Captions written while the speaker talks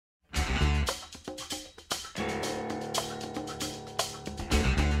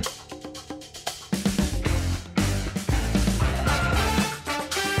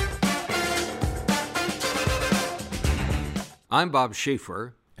I'm Bob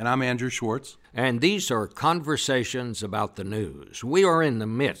Schieffer. And I'm Andrew Schwartz. And these are conversations about the news. We are in the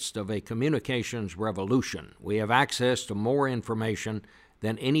midst of a communications revolution. We have access to more information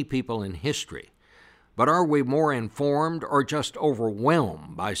than any people in history. But are we more informed or just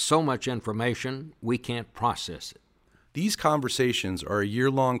overwhelmed by so much information we can't process it? These conversations are a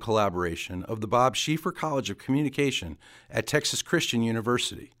year-long collaboration of the Bob Schieffer College of Communication at Texas Christian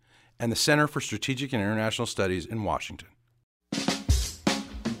University and the Center for Strategic and International Studies in Washington.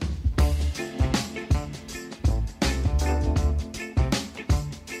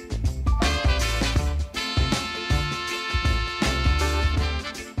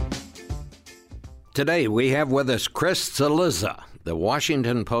 Today we have with us Chris Cillizza, the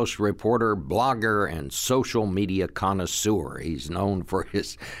Washington Post reporter, blogger, and social media connoisseur. He's known for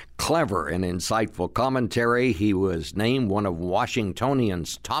his clever and insightful commentary. He was named one of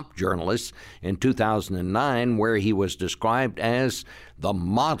Washingtonian's top journalists in 2009, where he was described as the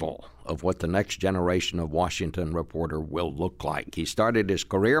model of what the next generation of Washington reporter will look like. He started his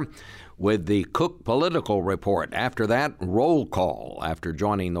career with the Cook Political Report. After that, Roll Call. After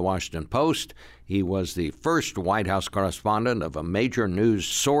joining the Washington Post, he was the first White House correspondent of a major news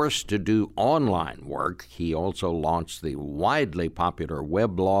source to do online work. He also launched the widely popular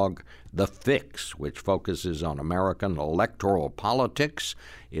weblog The Fix, which focuses on American electoral politics.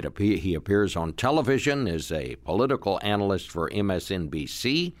 He appears on television as a political analyst for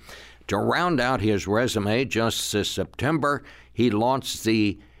MSNBC. To round out his resume, just this September, he launched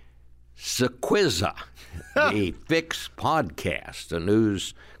the Sequizza, the Fix podcast, a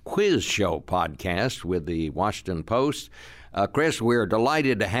news quiz show podcast with the Washington Post. Chris, we're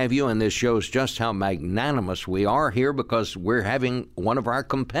delighted to have you, and this shows just how magnanimous we are here because we're having one of our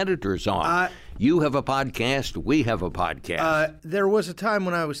competitors on. You have a podcast, we have a podcast. There was a time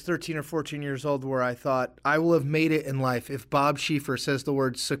when I was 13 or 14 years old where I thought, I will have made it in life if Bob Schieffer says the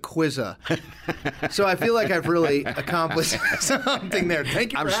word Sequizza. So I feel like I've really accomplished something there.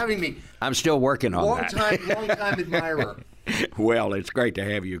 Thank you for having me. I'm still working on that. Long time admirer. Well, it's great to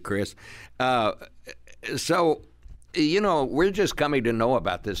have you, Chris. So, you know, we're just coming to know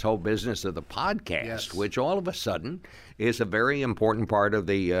about this whole business of the podcast, yes, which all of a sudden is a very important part of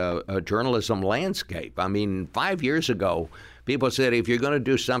the journalism landscape. I mean, 5 years ago, people said if you're going to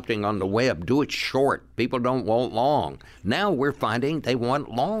do something on the web, do it short. People don't want long. Now we're finding they want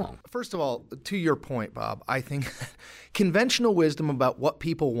long. First of all, to your point, Bob, I think conventional wisdom about what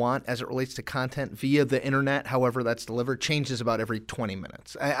people want as it relates to content via the internet, however that's delivered, changes about every 20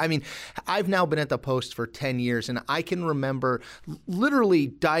 minutes. I mean, I've now been at the Post for 10 years, and I can remember literally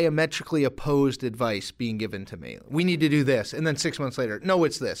diametrically opposed advice being given to me. We need to do this. And then 6 months later, no,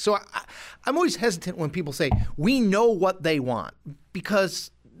 it's this. So I'm always hesitant when people say, we know what they want,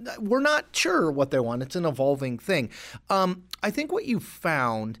 because we're not sure what they want. It's an evolving thing. I think what you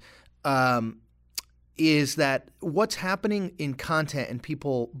found is that what's happening in content and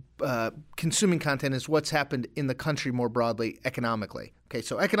people consuming content is what's happened in the country more broadly economically. Okay,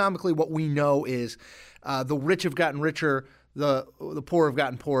 so economically what we know is the rich have gotten richer, the poor have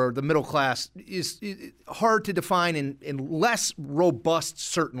gotten poorer, the middle class is hard to define and less robust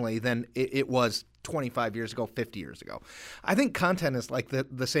certainly than it was 25 years ago, 50 years ago. I think content is like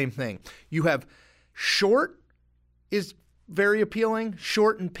the same thing. You have short is very appealing,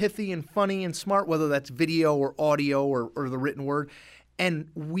 short and pithy and funny and smart, whether that's video or audio or the written word. And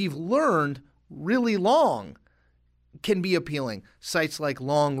we've learned really long can be appealing. Sites like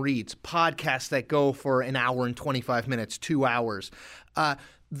Long Reads, podcasts that go for an hour and 25 minutes, 2 hours.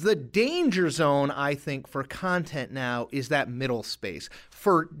 The danger zone, I think, for content now is that middle space.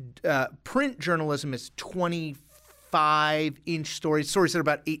 For print journalism, it's 25-inch stories that are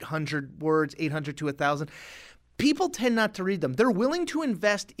about 800 words, 800 to 1,000. People tend not to read them. They're willing to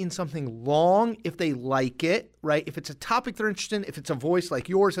invest in something long if they like it, right? If it's a topic they're interested in, if it's a voice like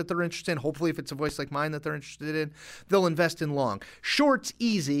yours that they're interested in, hopefully if it's a voice like mine that they're interested in, they'll invest in long. Short's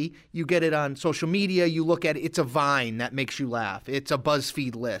easy. You get it on social media. You look at it. It's a Vine that makes you laugh. It's a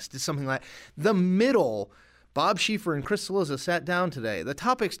BuzzFeed list. It's something like the middle. Bob Schieffer and Chris Cillizza sat down today. The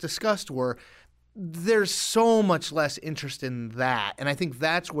topics discussed were there's so much less interest in that. And I think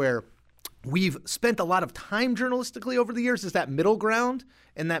that's where we've spent a lot of time journalistically over the years, is that middle ground.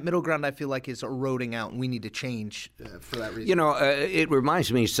 And that middle ground, I feel like, is eroding out, and we need to change for that reason. You know, it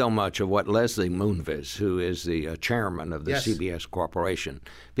reminds me so much of what Leslie Moonves, who is the chairman of the CBS Corporation,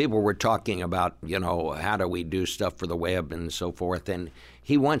 people were talking about, you know, how do we do stuff for the web and so forth. And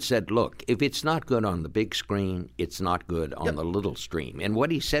He once said, look, if it's not good on the big screen, it's not good on the little stream. And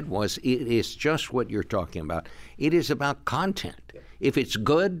what he said was, it is just what you're talking about. It is about content. If it's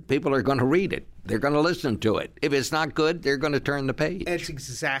good, people are going to read it. They're going to listen to it. If it's not good, they're going to turn the page. It's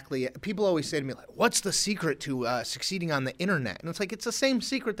exactly it. People always say to me, like, what's the secret to succeeding on the internet? And it's like, it's the same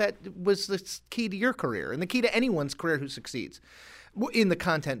secret that was the key to your career and the key to anyone's career who succeeds in the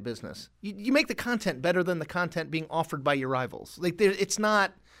content business. You make the content better than the content being offered by your rivals. Like, it's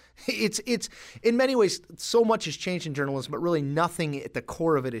not... It's in many ways, so much has changed in journalism, but really nothing at the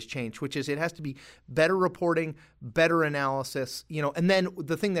core of it has changed, which is it has to be better reporting, better analysis, and then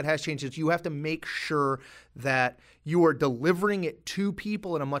the thing that has changed is you have to make sure that you are delivering it to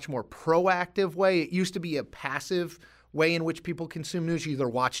people in a much more proactive way. It used to be a passive way in which people consume news. You either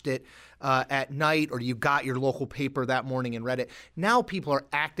watched it at night or you got your local paper that morning and read it. Now people are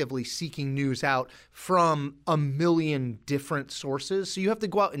actively seeking news out from a million different sources. So you have to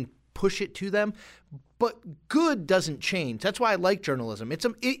go out and push it to them. But good doesn't change. That's why I like journalism.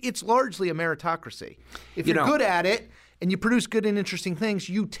 It's largely a meritocracy. If you're good at it and you produce good and interesting things,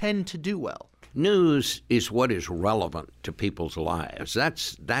 you tend to do well. News is what is relevant to people's lives.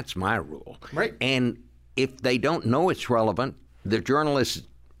 That's my rule. Right. And if they don't know it's relevant, the journalist's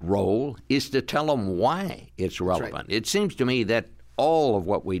role is to tell them why it's relevant. Right. It seems to me that all of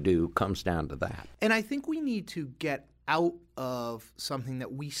what we do comes down to that. And I think we need to get out of something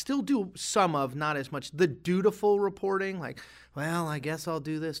that we still do some of, not as much, the dutiful reporting, like, well, I guess I'll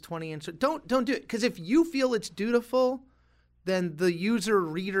do this 20 and so. Don't do it. Because if you feel it's dutiful, then the user,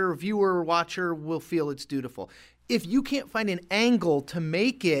 reader, viewer, watcher will feel it's dutiful. If you can't find an angle to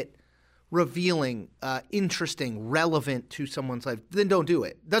make it revealing, interesting, relevant to someone's life, then don't do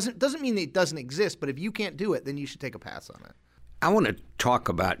it. Doesn't mean it doesn't exist, but if you can't do it, then you should take a pass on it. I want to talk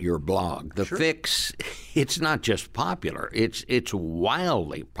about your blog. The Sure. Fix, it's not just popular, it's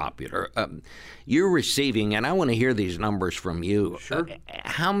wildly popular. You're receiving, and I want to hear these numbers from you. Sure.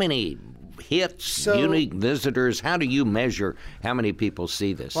 How many hits, unique visitors? How do you measure how many people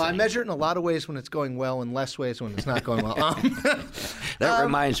see this Well, thing? I measure it in a lot of ways when it's going well and less ways when it's not going well. That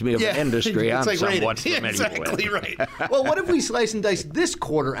reminds me of an industry I'm like somewhat familiar exactly with. Right. Well, what if we slice and dice this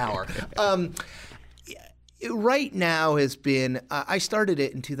quarter hour? Right now has been I started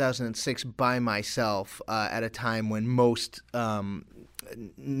it in 2006 by myself at a time when most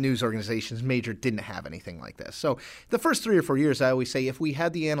news organizations major didn't have anything like this. So the first 3 or 4 years, I always say, if we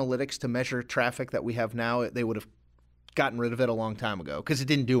had the analytics to measure traffic that we have now, they would have gotten rid of it a long time ago because it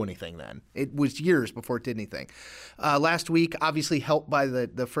didn't do anything then. It was years before it did anything. Last week, obviously helped by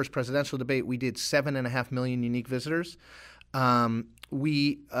the first presidential debate, we did 7.5 million unique visitors.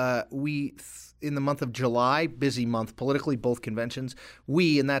 In the month of July, busy month politically, both conventions,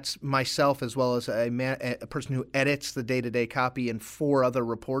 and that's myself as well as a person who edits the day-to-day copy and 4 other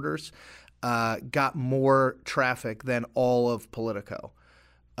reporters, got more traffic than all of Politico.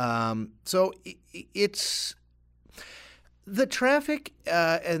 So it's the traffic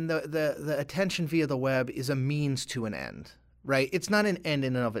and the attention via the web is a means to an end. Right? It's not an end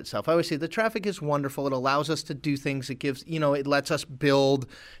in and of itself. I always say the traffic is wonderful. It allows us to do things. It gives, it lets us build,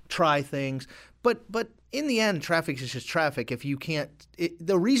 try things. But in the end, traffic is just traffic. If you can't,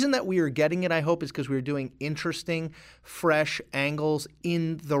 the reason that we are getting it, I hope, is because we are doing interesting, fresh angles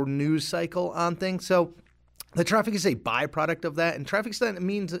in the news cycle on things. So the traffic is a byproduct of that, and traffic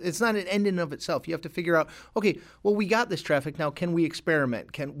means it's not an end in and of itself. You have to figure out, okay, well, we got this traffic now. Can we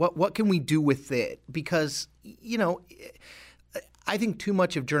experiment? What can we do with it? Because I think too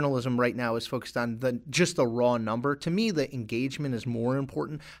much of journalism right now is focused on just the raw number. To me, the engagement is more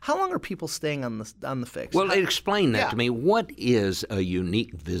important. How long are people staying on the Fix? Well, explain that to me. What is a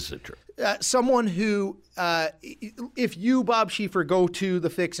unique visitor? Someone who, if you, Bob Schieffer, go to the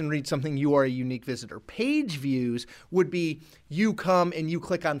Fix and read something, you are a unique visitor. Page views would be you come and you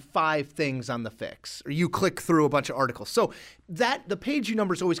click on 5 things on the Fix, or you click through a bunch of articles. So the page view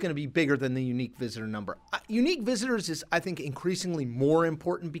number is always going to be bigger than the unique visitor number. Unique visitors is, I think, increasingly more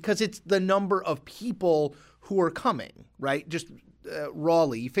important because it's the number of people who are coming, right? Just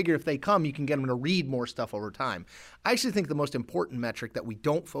rawly. You figure if they come, you can get them to read more stuff over time. I actually think the most important metric that we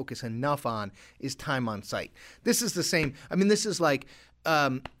don't focus enough on is time on site. This is the same. I mean, this is like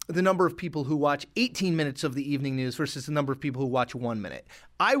the number of people who watch 18 minutes of the evening news versus the number of people who watch 1 minute.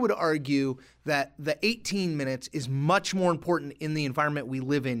 I would argue that the 18 minutes is much more important in the environment we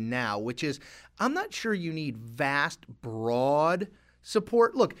live in now, which is I'm not sure you need vast, broad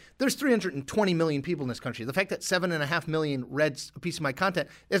support. Look, there's 320 million people in this country. The fact that 7.5 million read a piece of my content,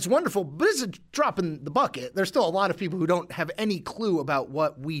 it's wonderful, but it's a drop in the bucket. There's still a lot of people who don't have any clue about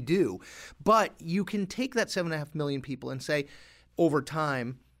what we do. But you can take that 7.5 million people and say, over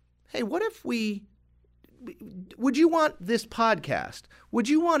time, hey, what if would you want this podcast? Would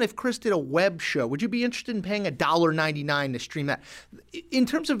you want, if Chris did a web show, would you be interested in paying $1.99 to stream that? In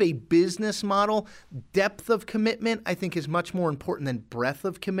terms of a business model, depth of commitment, I think, is much more important than breadth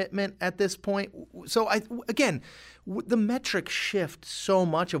of commitment at this point. So, the metrics shift so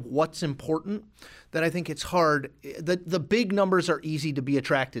much of what's important that I think it's hard. The big numbers are easy to be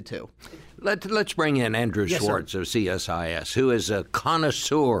attracted to. Let's bring in Andrew Schwartz of CSIS, who is a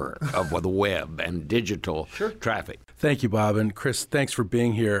connoisseur of the web and digital traffic. Thank you, Bob. And Chris, thanks for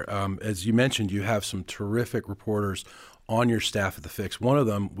being here. As you mentioned, you have some terrific reporters on your staff at The Fix. One of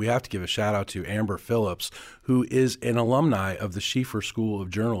them, we have to give a shout out to Amber Phillips, who is an alumni of the Schieffer School of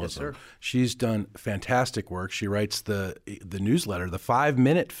Journalism. Yes, sir. She's done fantastic work. She writes the newsletter, The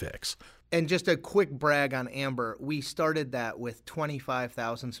 5-Minute Fix. And just a quick brag on Amber. We started that with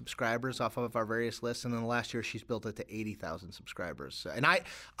 25,000 subscribers off of our various lists, and then last year she's built it to 80,000 subscribers. And I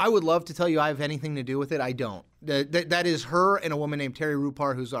would love to tell you I have anything to do with it. I don't. That is her and a woman named Terry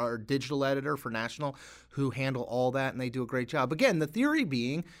Rupar, who's our digital editor for National, who handle all that, and they do a great job. Again, the theory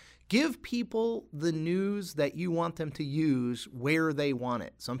being, give people the news that you want them to use where they want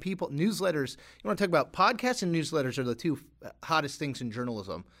it. Some people, newsletters, you want to talk about podcasts and newsletters are the two hottest things in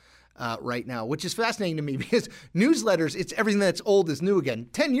journalism right now, which is fascinating to me because newsletters, it's everything that's old is new again.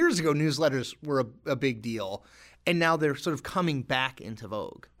 10 years ago, newsletters were a big deal, and now they're sort of coming back into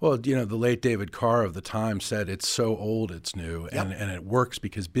vogue. Well, the late David Carr of The Times said it's so old it's new, and it works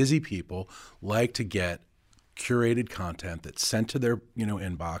because busy people like to get curated content that's sent to their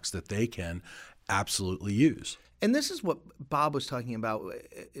inbox that they can absolutely use. And this is what Bob was talking about,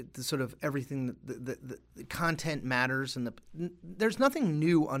 the sort of everything, the content matters, and there's nothing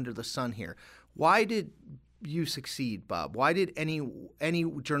new under the sun here. Why did you succeed, Bob? Why did any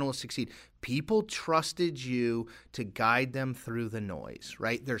journalist succeed? People trusted you to guide them through the noise,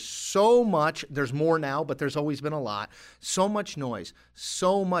 right? There's so much, there's more now, but there's always been a lot, so much noise,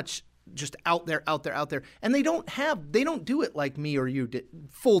 so much just out there. And they don't do it like me or you did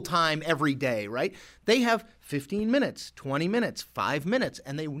full time every day, right? They have 15 minutes, 20 minutes, 5 minutes,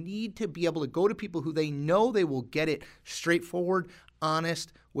 and they need to be able to go to people who they know they will get it straightforward,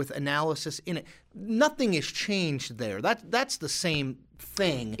 honest, with analysis in it. Nothing has changed there. That's the same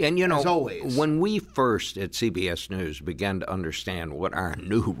thing as always. When we first at CBS News began to understand what our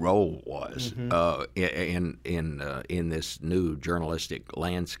new role was in this new journalistic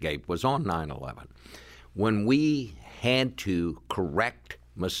landscape was on 9/11, when we had to correct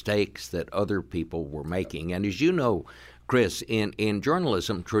mistakes that other people were making. And as you know, Chris, in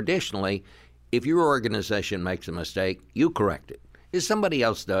journalism, traditionally, if your organization makes a mistake, you correct it. If somebody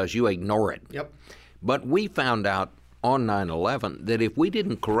else does, you ignore it. Yep. But we found out on 9/11 that if we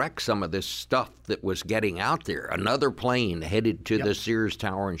didn't correct some of this stuff that was getting out there, another plane headed to the Sears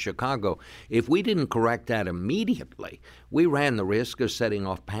Tower in Chicago, if we didn't correct that immediately, we ran the risk of setting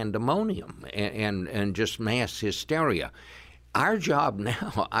off pandemonium and just mass hysteria. Our job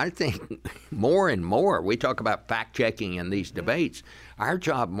now, I think, more and more, we talk about fact-checking in these debates, our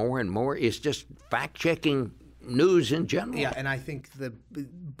job more and more is just fact-checking news in general. Yeah, and I think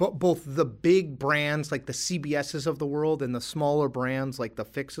both the big brands like the CBSs of the world and the smaller brands like the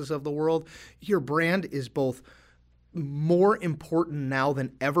Fixes of the world, your brand is both more important now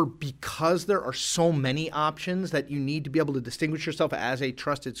than ever because there are so many options that you need to be able to distinguish yourself as a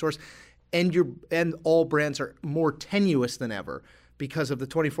trusted source, and all brands are more tenuous than ever because of the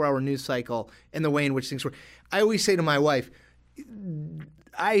 24-hour news cycle and the way in which things work. I always say to my wife,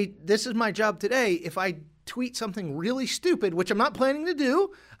 this is my job today. If I tweet something really stupid, which I'm not planning to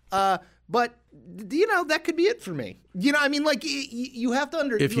do, but that could be it for me. You have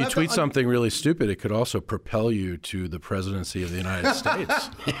to If you tweet something really stupid, it could also propel you to the presidency of the United States.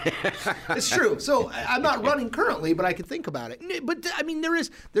 It's true. So I'm not running currently, but I could think about it. But there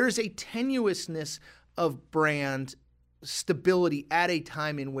is a tenuousness of brand stability at a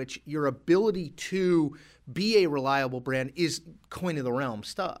time in which your ability to be a reliable brand is coin of the realm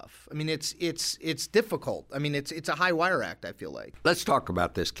stuff. It's difficult. It's a high wire act, I feel like. Let's talk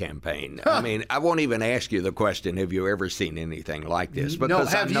about this campaign. I won't even ask you the question, have you ever seen anything like this?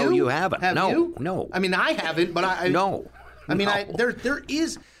 Because I know you haven't. No. I haven't, but No.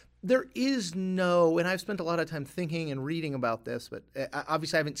 There is no, and I've spent a lot of time thinking and reading about this, but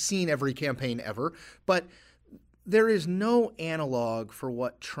obviously I haven't seen every campaign ever, but there is no analog for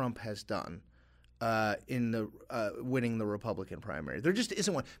what Trump has done. in the winning the Republican primary. There just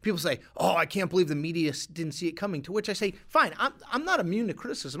isn't one. People say, "Oh, I can't believe the media didn't see it coming." To which I say, "Fine, I'm not immune to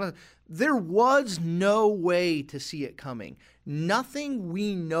criticism. There was no way to see it coming. Nothing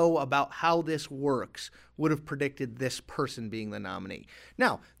we know about how this works would have predicted this person being the nominee."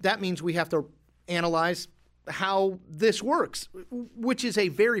 Now, that means we have to analyze how this works, which is a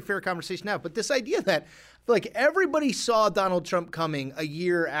very fair conversation now. But this idea that everybody saw Donald Trump coming a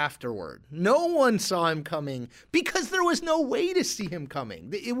year afterward. No one saw him coming because there was no way to see him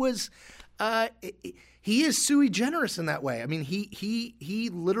coming. It was he is sui generis in that way. I mean, he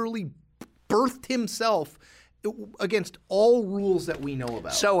literally birthed himself against all rules that we know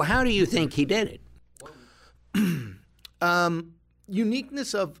about. So how do you think he did it?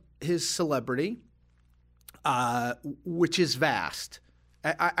 Uniqueness of his celebrity, which is vast.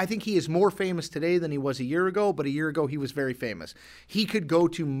 I think he is more famous today than he was a year ago, but a year ago he was very famous. He could go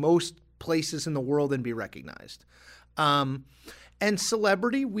to most places in the world and be recognized. And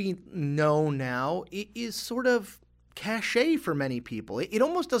celebrity, we know now, it is sort of cachet for many people. It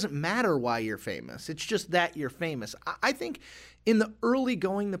almost doesn't matter why you're famous. It's just that you're famous. I think in the early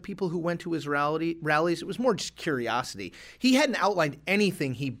going, the people who went to his rallies, it was more just curiosity. He hadn't outlined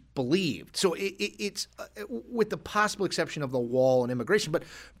anything he believed. So it's with the possible exception of the wall and immigration. But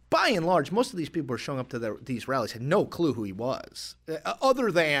by and large, most of these people who are showing up to these rallies had no clue who he was, other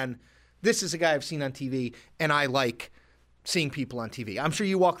than this is a guy I've seen on TV and I like seeing people on TV. I'm sure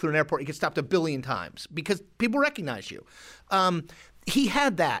you walk through an airport, you get stopped 1 billion times because people recognize you. He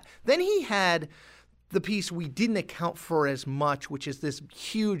had that. Then he had the piece we didn't account for as much, which is this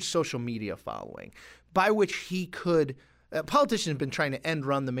huge social media following, by which he could politicians have been trying to end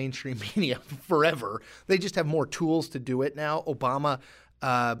run the mainstream media forever. They just have more tools to do it now. Obama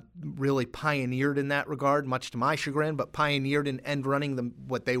really pioneered in that regard, much to my chagrin, but pioneered in end running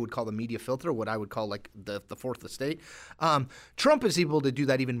what they would call the media filter, what I would call like the fourth estate. Trump is able to do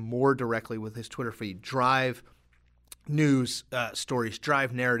that even more directly with his Twitter feed, drive news stories,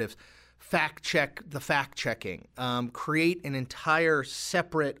 drive narratives, fact-check the fact-checking, create an entire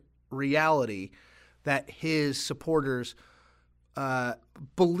separate reality that his supporters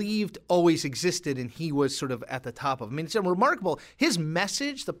believed always existed, and he was sort of at the top of. I mean, it's remarkable. His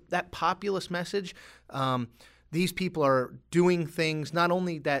message, that populist message, these people are doing things not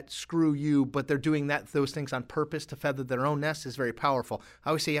only that screw you, but they're doing those things on purpose to feather their own nest is very powerful. I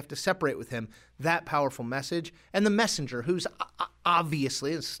always say you have to separate with him that powerful message and the messenger, who's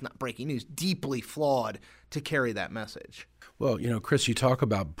obviously, this is not breaking news, deeply flawed to carry that message. Well, Chris, you talk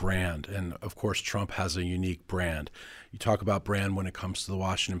about brand, and of course Trump has a unique brand. You talk about brand when it comes to the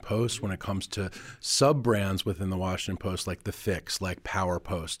Washington Post, when it comes to sub-brands within the Washington Post, like The Fix, like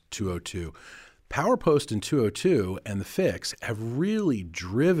PowerPost 202. PowerPost and 202 and The Fix have really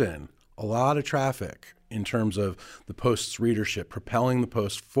driven a lot of traffic in terms of the Post's readership, propelling the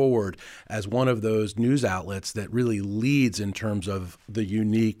Post forward as one of those news outlets that really leads in terms of the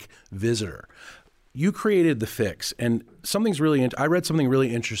unique visitor. You created The Fix, and I read something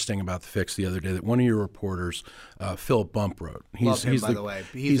really interesting about The Fix the other day that one of your reporters, Philip Bump, wrote. Love him, by the way.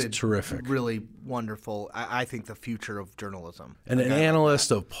 He's terrific. Really wonderful. I think the future of journalism. And an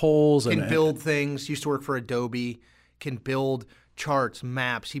analyst of polls. Can build things, used to work for Adobe, can build charts,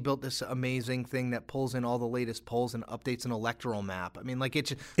 maps. He built this amazing thing that pulls in all the latest polls and updates an electoral map. I mean, like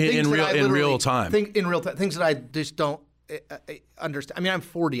it's in real time. Things that I just don't understand. I mean, I'm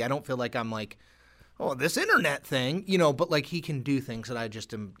 40. I don't feel like I'm like, oh, this internet thing, but like he can do things that I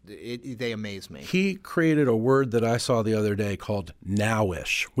just they amaze me. He created a word that I saw the other day called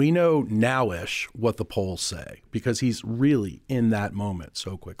nowish. We know nowish what the polls say because he's really in that moment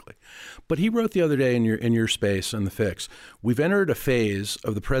so quickly. But he wrote the other day in your space in The Fix, we've entered a phase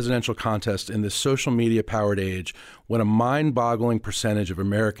of the presidential contest in this social media powered age when a mind-boggling percentage of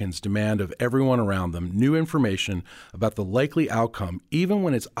Americans demand of everyone around them new information about the likely outcome, even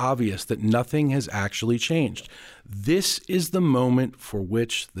when it's obvious that nothing has actually changed. This is the moment for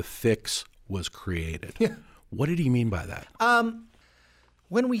which The Fix was created. Yeah. What did he mean by that?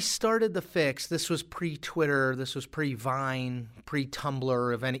 When we started The Fix, this was pre-Twitter, this was pre-Vine,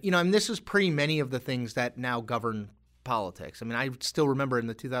 pre-Tumblr, this was pre-many of the things that now govern politics. I mean, I still remember in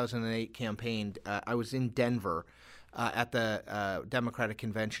the 2008 campaign, I was in Denver at the Democratic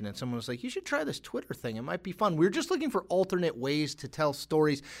convention, and someone was like, you should try this Twitter thing. It might be fun. We were just looking for alternate ways to tell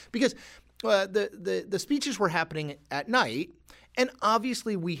stories because the speeches were happening at night, and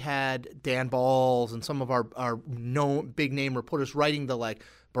obviously we had Dan Balls and some of our known big-name reporters writing the like,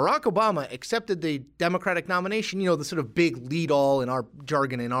 Barack Obama accepted the Democratic nomination, the sort of big lead-all in our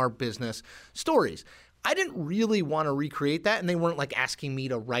jargon, in our business stories. I didn't really want to recreate that, and they weren't like asking me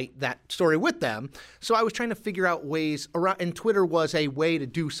to write that story with them. So I was trying to figure out ways around, and Twitter was a way to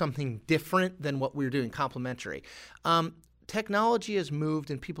do something different than what we were doing, complementary. Technology has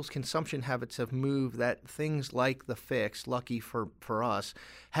moved and people's consumption habits have moved that things like The Fix, lucky for us,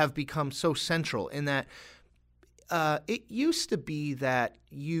 have become so central in that it used to be that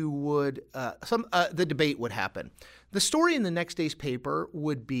you would the debate would happen. The story in the next day's paper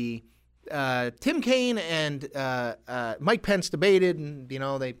would be Tim Kaine and Mike Pence debated, and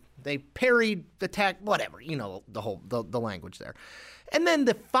they parried the attack, whatever, the language there. And then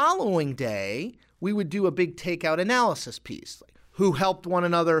the following day, we would do a big takeout analysis piece, like who helped one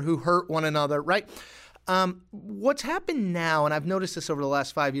another, who hurt one another, right? What's happened now, and I've noticed this over the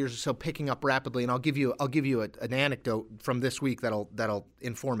last 5 years or so, picking up rapidly, and I'll give you an anecdote from this week that'll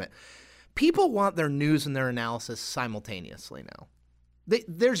inform it. People want their news and their analysis simultaneously now.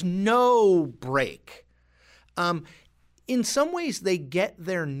 There's no break. In some ways, they get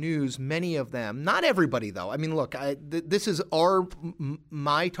their news, many of them, not everybody though. I mean, look, this is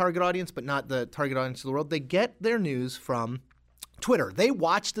my target audience, but not the target audience of the world. They get their news from Twitter. They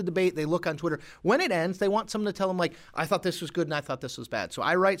watch the debate. They look on Twitter. When it ends, they want someone to tell them, like, I thought this was good and I thought this was bad. So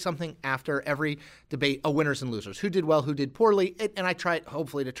I write something after every debate, winners and losers, who did well, who did poorly. And I try,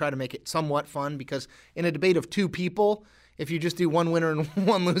 hopefully, to try to make it somewhat fun, because in a debate of two people, if you just do one winner and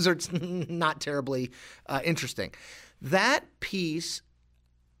one loser, it's not terribly interesting. That piece,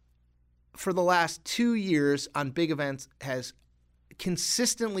 for the last 2 years on big events, has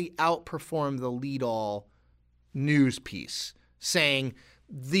consistently outperformed the lead-all news piece, saying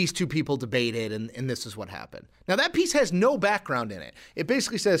these two people debated and this is what happened. Now, that piece has no background in it. It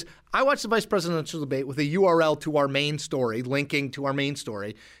basically says, I watched the vice presidential debate with a URL to our main story, linking to our main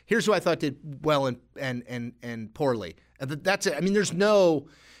story. Here's who I thought did well and poorly. That's it. I mean,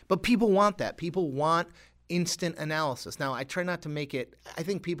 but people want that. People want instant analysis. Now, I try not to make it, I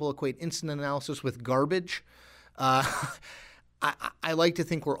think people equate instant analysis with garbage. I like to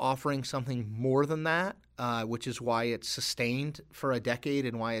think we're offering something more than that, which is why it's sustained for a decade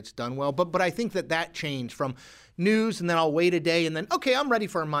and why it's done well. But I think that changed from news, and then I'll wait a day, and then, okay, I'm ready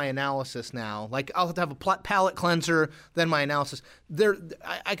for my analysis now. Like, I'll have to have a palate cleanser, then my analysis.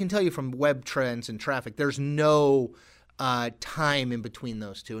 I can tell you from web trends and traffic, there's no time in between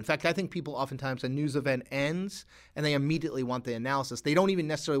those two. In fact, I think people oftentimes, a news event ends and they immediately want the analysis. They don't even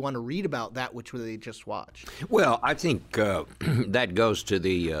necessarily want to read about that which they just watched. Well, I think that goes to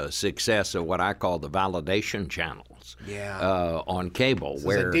the success of what I call the validation channels on cable. This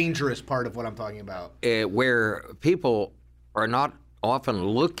is a dangerous part of what I'm talking about. Where people are not often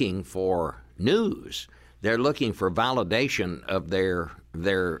looking for news. They're looking for validation of their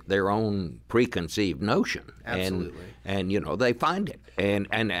own preconceived notion. Absolutely. And they find it.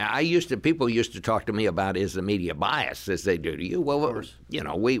 And people used to talk to me about, is the media biased, as they do to you. Well, of course.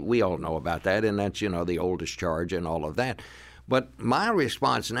 We all know about that, and that's, the oldest charge and all of that. But my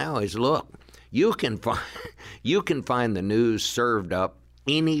response now is, look, you can find the news served up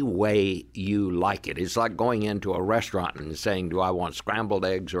any way you like it. It's like going into a restaurant and saying, do I want scrambled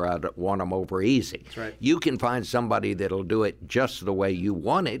eggs or I want them over easy? That's right. You can find somebody that'll do it just the way you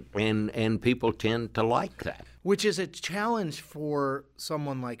want it, and people tend to like that. Which is a challenge for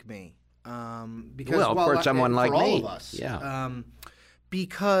someone like me. For someone like me. For all of us. Yeah.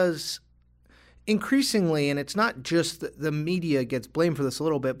 Because increasingly, and it's not just the media gets blamed for this a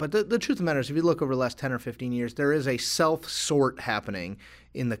little bit, but the truth of the matter is, if you look over the last 10 or 15 years, there is a self-sort happening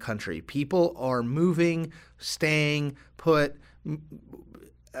in the country. People are moving, staying put,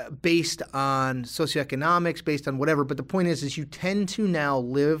 based on socioeconomics, based on whatever. But the point is you tend to now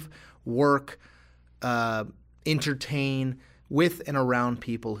live, work, entertain with and around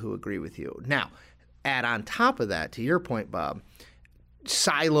people who agree with you. Now, add on top of that, to your point, Bob,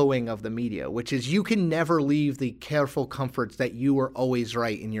 siloing of the media, which is you can never leave the careful comforts that you are always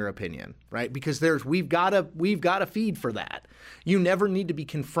right in your opinion, right? Because we've got a feed for that. You never need to be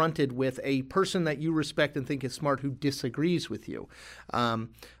confronted with a person that you respect and think is smart who disagrees with you. I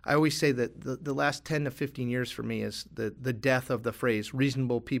always say that the last 10 to 15 years for me is the death of the phrase,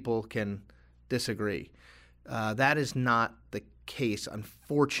 reasonable people can disagree. That is not the case,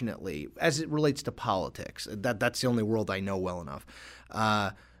 unfortunately, as it relates to politics. That's the only world I know well enough.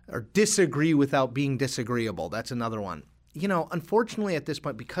 Or disagree without being disagreeable. That's another one. Unfortunately at this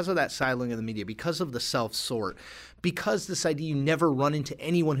point, because of that siloing of the media, because of the self-sort, because this idea you never run into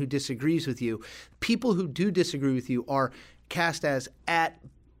anyone who disagrees with you, people who do disagree with you are cast as, at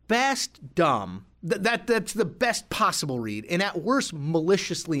best, dumb. That's the best possible read, and at worst,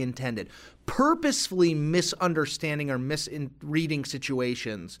 maliciously intended, purposefully misunderstanding or misreading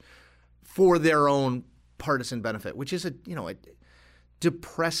situations for their own partisan benefit, which is a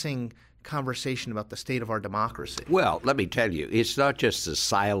depressing conversation about the state of our democracy. Well, let me tell you, it's not just the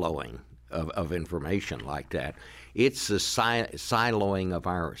siloing of information like that. It's the siloing of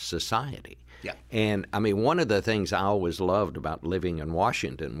our society. Yeah. And, I mean, one of the things I always loved about living in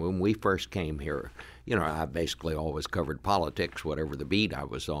Washington, when we first came here, I basically always covered politics, whatever the beat I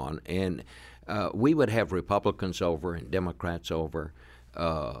was on, and we would have Republicans over and Democrats over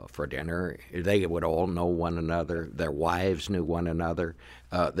for dinner. They would all know one another. Their wives knew one another.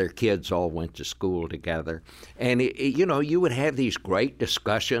 Their kids all went to school together. And, you would have these great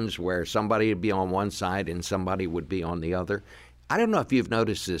discussions where somebody would be on one side and somebody would be on the other. I don't know if you've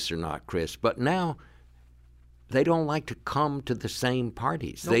noticed this or not, Chris, but now they don't like to come to the same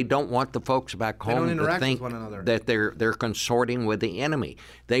parties. Nope. They don't want the folks back home to think that they're consorting with the enemy.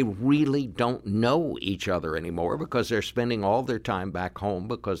 They really don't know each other anymore because they're spending all their time back home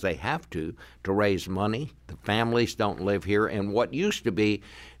because they have to raise money. The families don't live here. And what used to be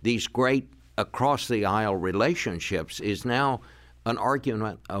these great across-the-aisle relationships is now an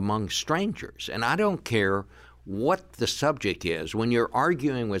argument among strangers. And I don't care what the subject is. When you're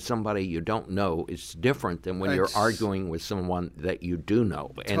arguing with somebody you don't know, it's different than when you're arguing with someone that you do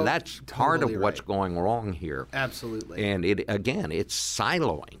know. And that's part of what's going wrong here. Absolutely. And it's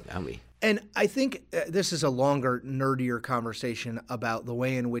siloing. I mean, and I think this is a longer, nerdier conversation about the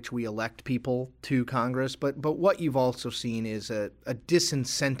way in which we elect people to Congress. But what you've also seen is a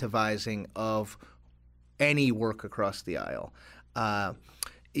disincentivizing of any work across the aisle.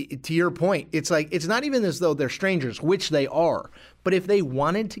 To your point, it's like it's not even as though they're strangers, which they are. But if they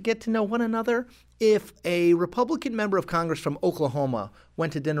wanted to get to know one another, if a Republican member of Congress from Oklahoma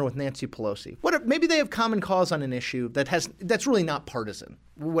went to dinner with Nancy Pelosi, maybe they have common cause on an issue that's really not partisan,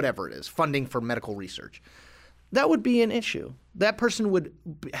 whatever it is, funding for medical research. That would be an issue. That person would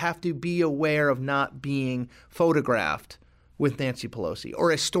have to be aware of not being photographed with Nancy Pelosi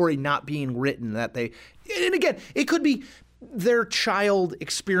or a story not being written and again, it could be their child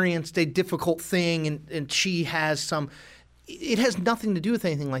experienced a difficult thing and she has it has nothing to do with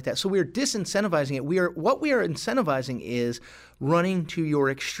anything like that. So we're disincentivizing it. What we are incentivizing is running to your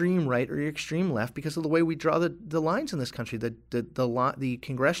extreme right or your extreme left because of the way we draw the lines in this country. The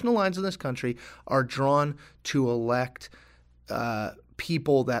congressional lines in this country are drawn to elect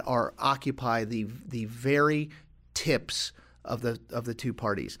people that occupy the very tips of the two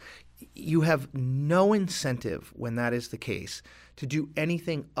parties. You have no incentive when that is the case to do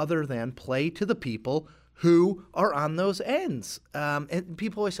anything other than play to the people who are on those ends. And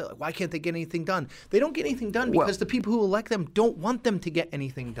people always say, why can't they get anything done? They don't get anything done because the people who elect them don't want them to get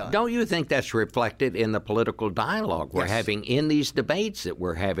anything done. Don't you think that's reflected in the political dialogue we're having in these debates that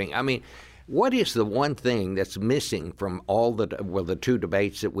we're having? I mean, what is the one thing that's missing from all the two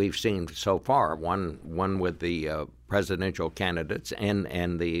debates that we've seen so far? One with the presidential candidates and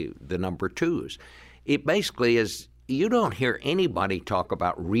the number twos. It basically is you don't hear anybody talk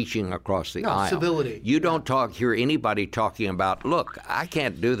about reaching across the aisle. Civility. You don't hear anybody talking about, look, I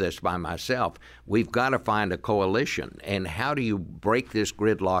can't do this by myself. We've got to find a coalition. And how do you break this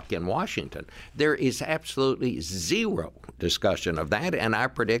gridlock in Washington? There is absolutely zero discussion of that, and I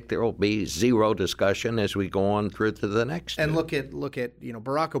predict there will be zero discussion as we go on through to the next. And look at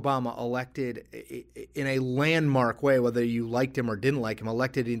Barack Obama elected in a landmark way, whether you liked him or didn't like him,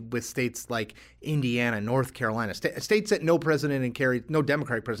 elected with states like Indiana, North Carolina, states that no president had carried, no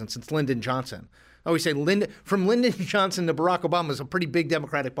Democratic president since Lyndon Johnson. I always say from Lyndon Johnson to Barack Obama is a pretty big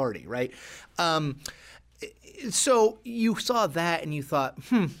Democratic Party, right? So you saw that and you thought,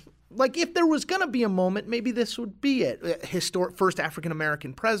 like if there was going to be a moment, maybe this would be it. Historic first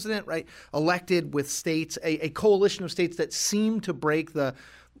African-American president, right? Elected with states, a coalition of states that seemed to break the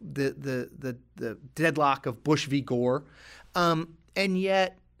deadlock of Bush v. Gore. And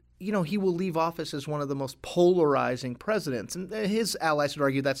yet, he will leave office as one of the most polarizing presidents. And his allies would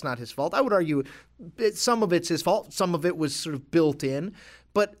argue that's not his fault. I would argue some of it's his fault. Some of it was sort of built in.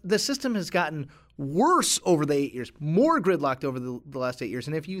 But the system has gotten worse over the 8 years, more gridlocked over the last 8 years.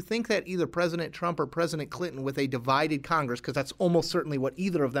 And if you think that either President Trump or President Clinton with a divided Congress, because that's almost certainly what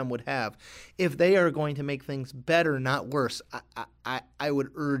either of them would have, if they are going to make things better, not worse, I would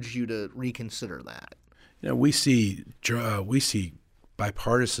urge you to reconsider that. We see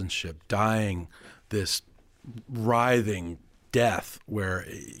bipartisanship dying this writhing death where,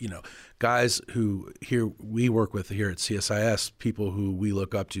 guys who we work with here at CSIS, people who we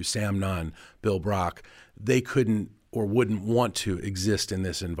look up to, Sam Nunn, Bill Brock, they couldn't or wouldn't want to exist in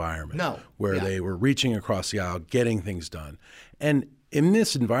this environment where they were reaching across the aisle, getting things done. And in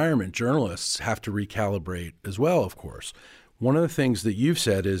this environment, journalists have to recalibrate as well, of course. One of the things that you've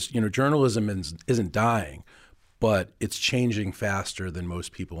said is, journalism isn't dying, but it's changing faster than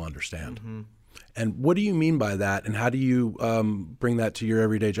most people understand. Mm-hmm. And what do you mean by that, and how do you bring that to your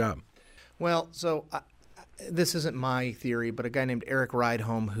everyday job? Well, so this isn't my theory, but a guy named Eric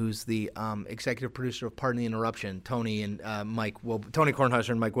Rydholm, who's the executive producer of Pardon the Interruption, Tony Kornheiser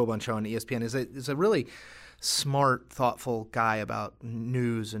and Mike Wilbon show on ESPN, is a really smart, thoughtful guy about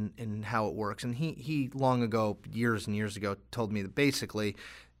news and how it works. And he long ago, years and years ago, told me that basically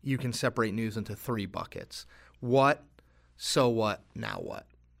you can separate news into three buckets: what, so what, now what.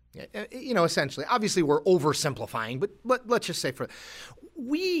 Essentially, obviously we're oversimplifying, but let's just say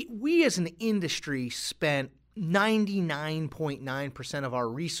we as an industry spent 99.9% of our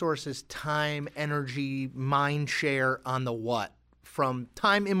resources, time, energy, mind share on the what from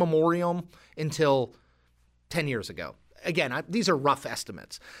time immemorial until 10 years ago. Again, these are rough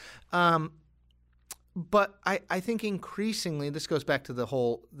estimates. But I think increasingly, this goes back to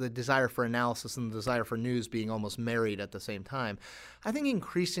the desire for analysis and the desire for news being almost married at the same time. I think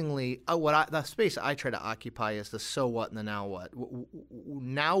increasingly, the space I try to occupy is the so what and the now what.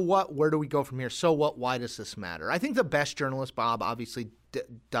 Now what? Where do we go from here? So what? Why does this matter? I think the best journalist, Bob, obviously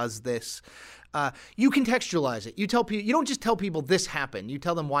does this. You contextualize it. You tell people. You don't just tell people this happened. You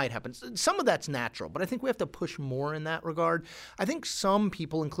tell them why it happened. Some of that's natural, but I think we have to push more in that regard. I think some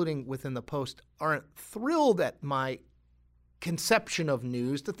people, including within the Post, aren't thrilled at my conception of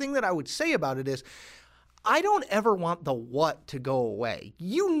news. The thing that I would say about it is, I don't ever want the what to go away.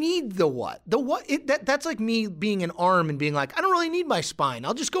 You need the what. The what that's like me being an arm and being like, I don't really need my spine.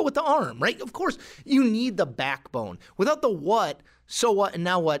 I'll just go with the arm, right? Of course, you need the backbone. Without the what, so what, and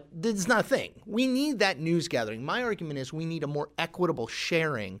now what, it's not a thing. We need that news gathering. My argument is we need a more equitable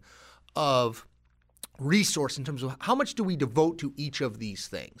sharing of resource in terms of how much do we devote to each of these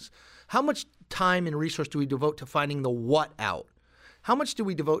things? How much time and resource do we devote to finding the what out? How much do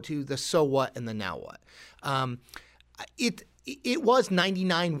we devote to the so what and the now what? It was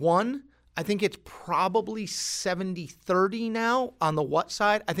 99-1. I think it's probably 70-30 now on the what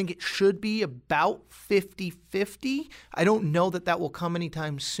side. I think it should be about 50-50. I don't know that will come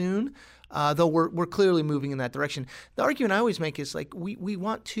anytime soon, though we're clearly moving in that direction. The argument I always make is like we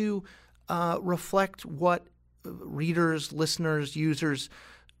want to reflect what readers, listeners, users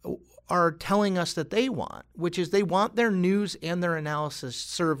are telling us that they want, which is they want their news and their analysis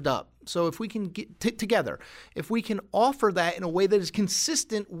served up. So if we can get together, if we can offer that in a way that is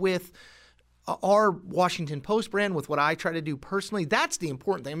consistent with our Washington Post brand, with what I try to do personally, that's the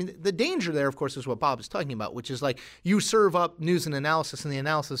important thing. I mean, the danger there, of course, is what Bob is talking about, which is like you serve up news and analysis, and the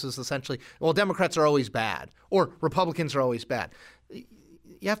analysis is essentially, well, Democrats are always bad or Republicans are always bad.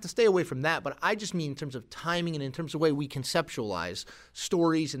 You have to stay away from that, but I just mean in terms of timing and in terms of the way we conceptualize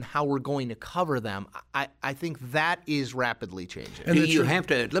stories and how we're going to cover them. I think that is rapidly changing. And you have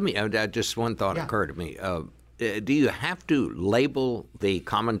to, let me, just one thought occurred to me. Do you have to label the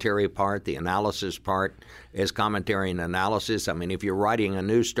commentary part, the analysis part, as commentary and analysis? I mean, if you're writing a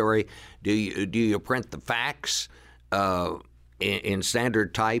news story, do you print the facts in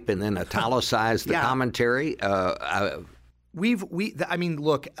standard type and then italicize the commentary?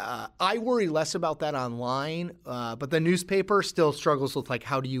 Look, I worry less about that online, but the newspaper still struggles with like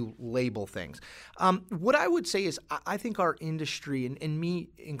how do you label things. What I would say is I think our industry, and me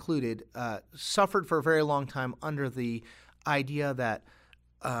included, suffered for a very long time under the idea that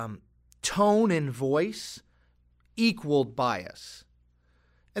tone and voice equaled bias,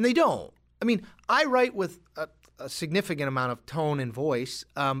 and they don't. I mean, I write with a significant amount of tone and voice,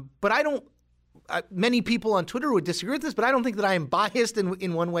 but I don't. Many people on Twitter would disagree with this, but I don't think that I am biased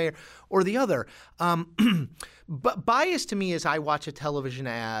in one way or the other. But bias to me is I watch a television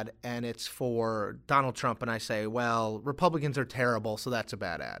ad and it's for Donald Trump and I say, well, Republicans are terrible, so that's a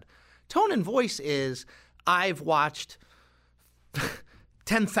bad ad. Tone and voice is I've watched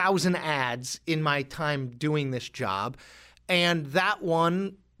 10,000 ads in my time doing this job, and that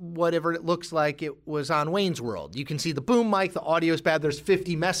one, whatever it looks like, it was on Wayne's World. You can see the boom mic, the audio is bad, there's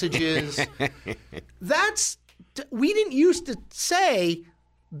 50 messages. We didn't used to say,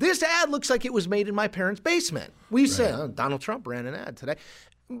 this ad looks like it was made in my parents' basement. We say, Donald Trump ran an ad today.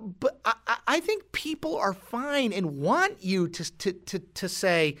 But I think people are fine and want you to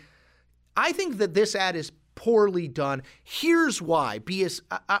say, I think that this ad is poorly done. Here's why.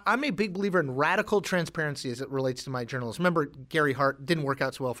 I'm a big believer in radical transparency as it relates to my journalism. Remember, Gary Hart didn't work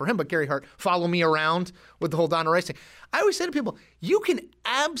out so well for him, but Gary Hart, follow me around with the whole Donna Rice thing. I always say to people, you can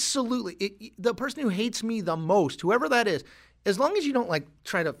absolutely, the person who hates me the most, whoever that is, as long as you don't like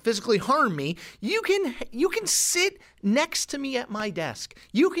try to physically harm me, you can sit next to me at my desk.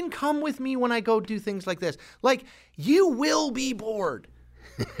 You can come with me when I go do things like this. Like, you will be bored.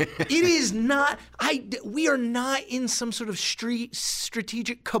 It is not, we are not in some sort of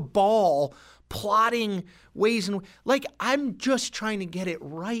strategic cabal plotting ways and like, I'm just trying to get it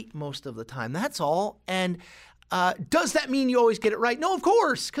right most of the time. That's all. And does that mean you always get it right? No, of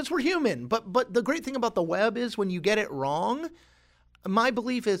course, because we're human. But the great thing about the web is when you get it wrong, my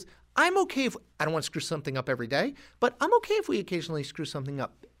belief is I'm okay if I don't want to screw something up every day, but I'm okay if we occasionally screw something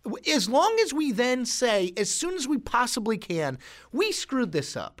up. As long as we then say, as soon as we possibly can, we screwed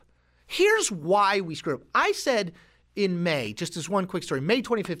this up. Here's why we screwed up. I said in May, just as one quick story, May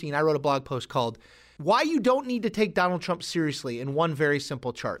 2015, I wrote a blog post called Why You Don't Need to Take Donald Trump Seriously in one very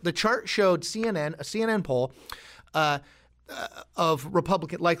simple chart. The chart showed a CNN poll of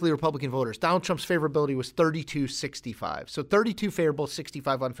likely Republican voters. Donald Trump's favorability was 32-65. So 32 favorable,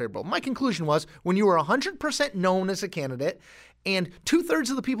 65 unfavorable. My conclusion was when you are 100% known as a candidate and 2/3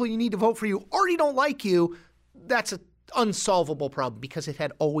 of the people you need to vote for you already don't like you, that's an unsolvable problem because it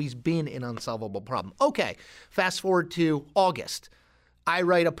had always been an unsolvable problem. Okay, fast forward to August. I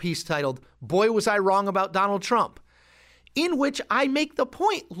write a piece titled, Boy, Was I Wrong About Donald Trump, in which I make the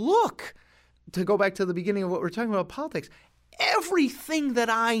point, look, to go back to the beginning of what we're talking about politics, everything that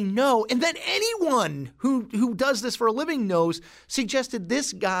I know and that anyone who does this for a living knows suggested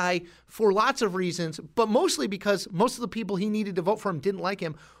this guy for lots of reasons, but mostly because most of the people he needed to vote for him didn't like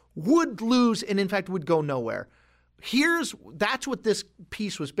him, would lose and in fact would go nowhere. That's what this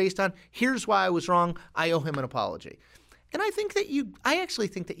piece was based on. Here's why I was wrong. I owe him an apology. And I actually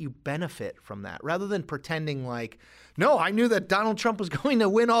think that you benefit from that rather than pretending like, no, I knew that Donald Trump was going to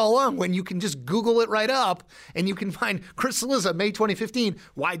win all along when you can just Google it right up and you can find Chris Cillizza, May 2015,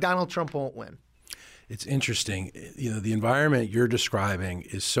 why Donald Trump won't win. It's interesting. The environment you're describing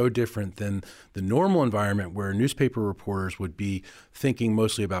is so different than the normal environment where newspaper reporters would be thinking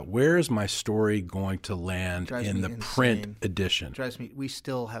mostly about where is my story going to land in the print edition. We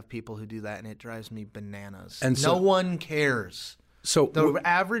still have people who do that, and it drives me bananas. And no one cares. So the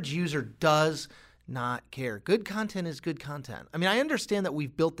average user does not care. Good content is good content. I mean, I understand that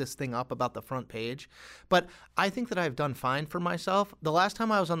we've built this thing up about the front page, but I think that I've done fine for myself. The last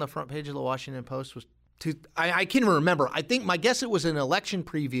time I was on the front page of the Washington Post was I can't even remember. I think my guess it was an election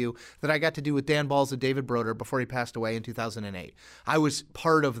preview that I got to do with Dan Balls and David Broder before he passed away in 2008. I was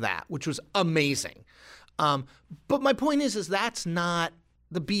part of that, which was amazing. But my point is that's not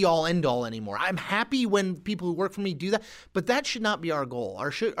the be-all, end-all anymore. I'm happy when people who work for me do that, but that should not be our goal.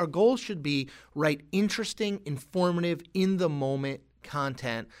 Our goal should be write interesting, informative, in-the-moment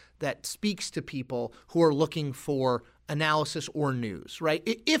content that speaks to people who are looking for analysis or news, right?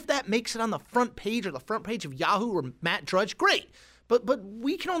 If that makes it on the front page or the front page of Yahoo or Matt Drudge, great. But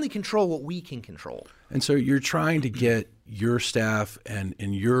we can only control what we can control. And so you're trying to get your staff and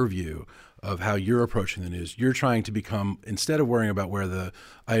in your view of how you're approaching the news, you're trying to become, instead of worrying about where the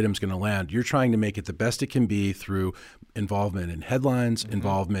item's going to land, you're trying to make it the best it can be through involvement in headlines,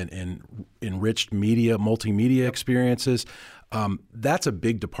 involvement in enriched media, multimedia experiences. That's a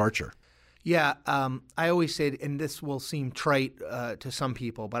big departure. Yeah, I always say, and this will seem trite to some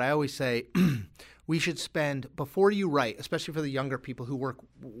people, but I always say we should spend, before you write, especially for the younger people who work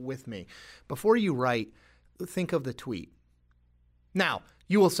with me, before you write, think of the tweet. Now,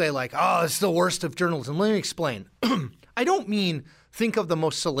 you will say like, oh, it's the worst of journalism. Let me explain. I don't mean think of the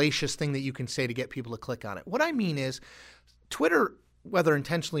most salacious thing that you can say to get people to click on it. What I mean is Twitter, whether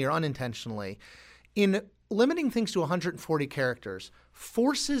intentionally or unintentionally, in limiting things to 140 characters,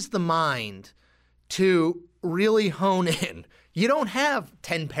 forces the mind to really hone in. You don't have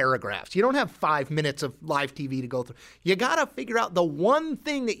 10 paragraphs. You don't have 5 minutes of live TV to go through. You got to figure out the one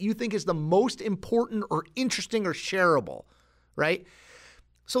thing that you think is the most important or interesting or shareable, right?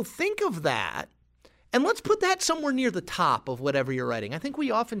 So think of that, and let's put that somewhere near the top of whatever you're writing. I think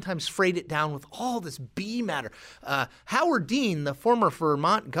we oftentimes freight it down with all this B matter. Howard Dean, the former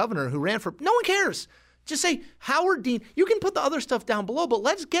Vermont governor who ran for, no one cares. Just say Howard Dean. You can put the other stuff down below, but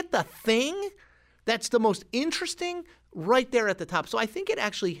let's get the thing that's the most interesting right there at the top. So I think it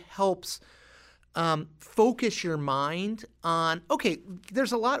actually helps focus your mind on, okay,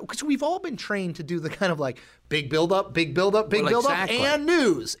 there's a lot, because we've all been trained to do the kind of like big build up, and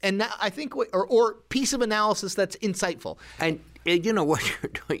news. And that, I think, or piece of analysis that's insightful. And you know what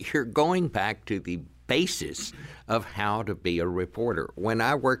you're doing? You're going back to the basis of how to be a reporter. When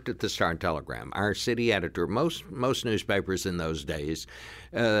I worked at the Star-Telegram, our city editor, most newspapers in those days,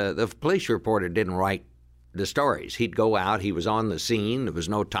 the police reporter didn't write the stories. He'd go out. He was on the scene. There was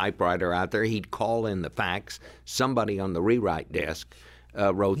no typewriter out there. He'd call in the facts. Somebody on the rewrite desk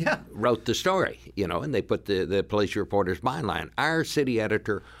wrote the story, and they put the police reporter's byline. Our city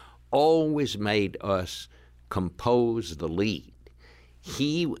editor always made us compose the lead.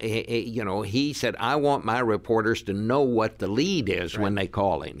 He said, I want my reporters to know what the lead is when they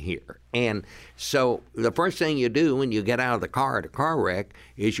call in here. And so the first thing you do when you get out of the car at a car wreck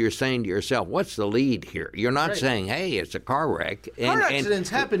is you're saying to yourself, what's the lead here? You're not saying, hey, it's a car wreck. Car accidents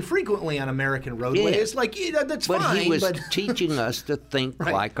happen frequently on American roadways. That's fine. But he was teaching us to think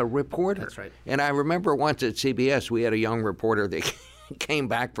like a reporter. That's right. And I remember once at CBS, we had a young reporter that came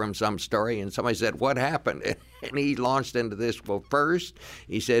back from some story, and somebody said, what happened? And he launched into this, well, first,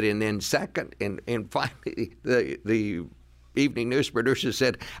 he said, and then second, and finally the evening news producer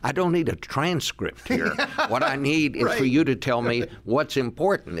said, I don't need a transcript here. What I need is for you to tell me what's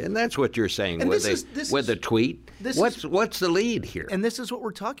important. And that's what you're saying with the tweet. What's the lead here? And this is what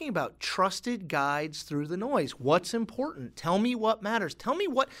we're talking about, trusted guides through the noise. What's important? Tell me what matters. Tell me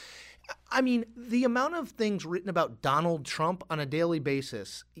what... I mean, the amount of things written about Donald Trump on a daily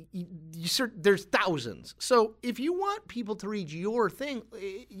basis, there's thousands. So if you want people to read your thing,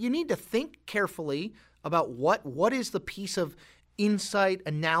 you need to think carefully about what is the piece of insight,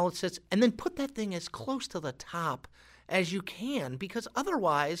 analysis, and then put that thing as close to the top as you can, because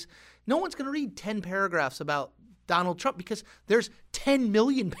otherwise no one's going to read 10 paragraphs about Donald Trump because there's 10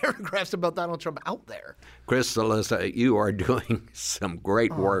 million paragraphs about Donald Trump out there. Chris Cillizza, you are doing some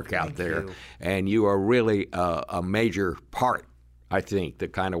great work out there, and you are really a major part, I think, the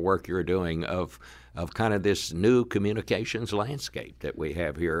kind of work you're doing of kind of this new communications landscape that we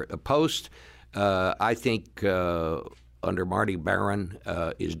have here. The Post, I think, under Marty Baron,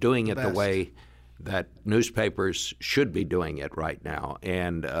 is doing it the way that newspapers should be doing it right now.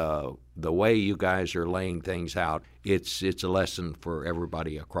 And the way you guys are laying things out, it's a lesson for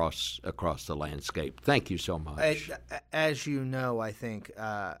everybody across the landscape. Thank you so much. As you know, I think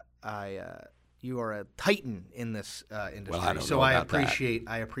you are a titan in this industry. Well, I don't know about that.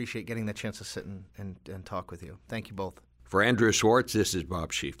 I appreciate getting the chance to sit and talk with you. Thank you both. For Andrew Schwartz, this is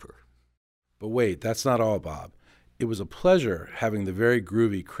Bob Schieffer. But wait, that's not all, Bob. It was a pleasure having the very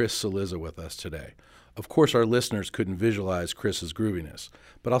groovy Chris Cillizza with us today. Of course, our listeners couldn't visualize Chris's grooviness,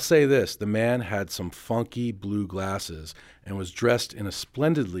 but I'll say this, the man had some funky blue glasses and was dressed in a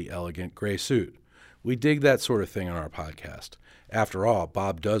splendidly elegant gray suit. We dig that sort of thing on our podcast. After all,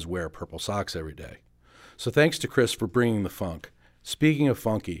 Bob does wear purple socks every day. So thanks to Chris for bringing the funk. Speaking of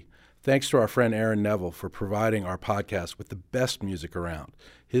funky, thanks to our friend Aaron Neville for providing our podcast with the best music around.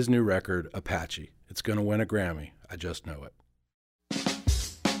 His new record, Apache. It's going to win a Grammy. I just know it.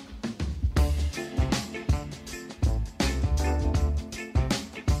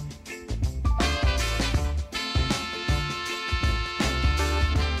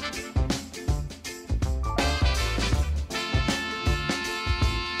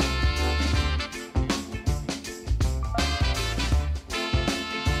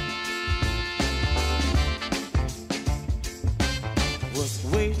 Was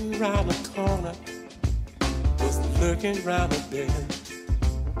waiting round the corner, was lurking round the bend.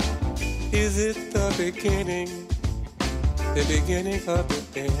 Is it the beginning of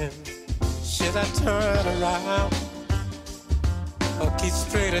the end? Should I turn around or keep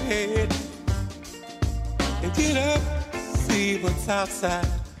straight ahead and get up, see what's outside,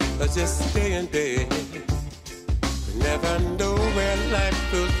 or just stay in bed? We never know where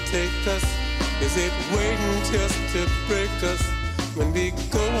life will take us. Is it waiting just to break us? When we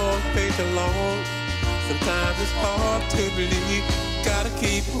go on faith alone, sometimes it's hard to believe. Gotta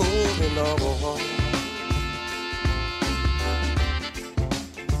keep holding on.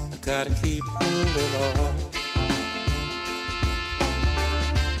 I gotta keep holding on.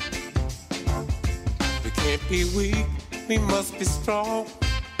 We can't be weak, we must be strong,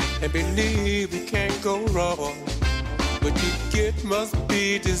 and believe we can't go wrong. What you get must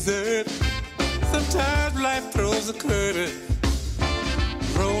be deserved. Sometimes life throws a curve.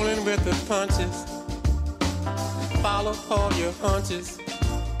 Rolling with the punches, follow all your hunches.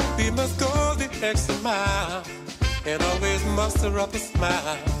 We must go the extra mile and always muster up a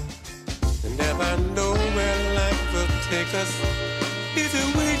smile. And never know where life will take us. Is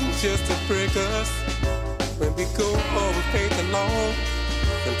it waiting just to break us? When we go over faith alone,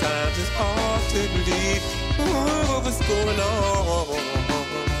 sometimes it's hard to believe what's going on.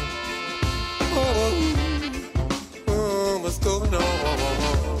 What's going on?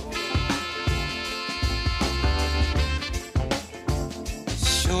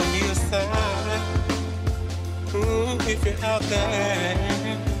 Show me a sign, if you're out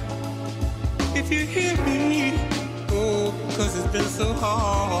there. if you hear me, oh, 'cause it's been so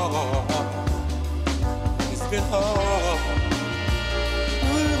hard. It's been hard,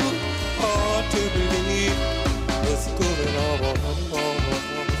 hard to believe what's going on.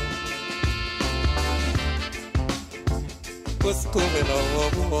 What's going on?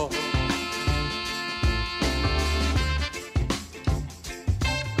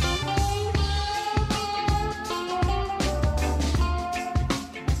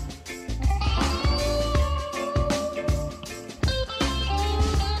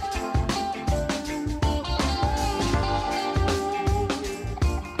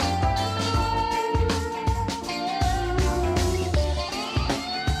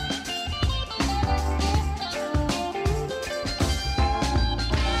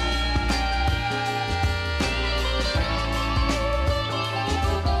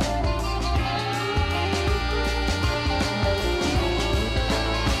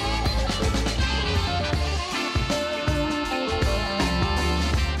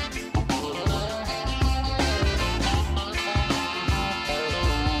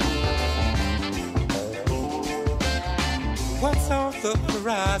 What's on the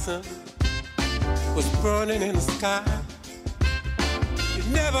horizon was burning in the sky. You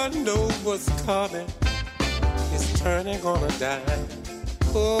never know what's coming. It's turning on a dime.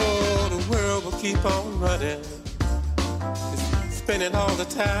 Oh, the world will keep on running. It's spinning all the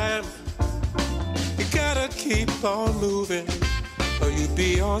time. You gotta keep on moving, or you'll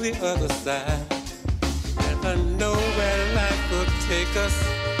be on the other side. Never know where life will take us.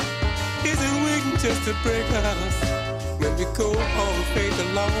 Isn't waiting just to break us. When we go on faith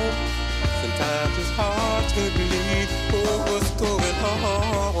alone, sometimes it's hard to believe, oh, what's going on.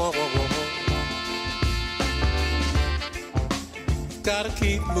 Gotta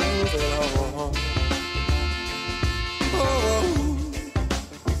keep moving on.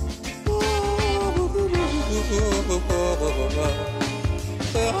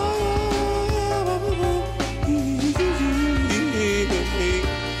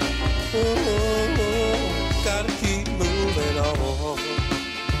 Gotta keep moving on.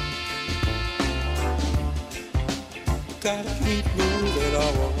 Gotta keep moving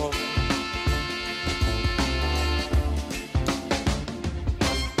on.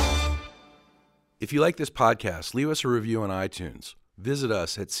 If you like this podcast, leave us a review on iTunes. Visit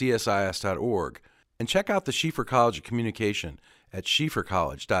us at csis.org and check out the Schieffer College of Communication at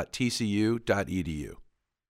schieffercollege.tcu.edu.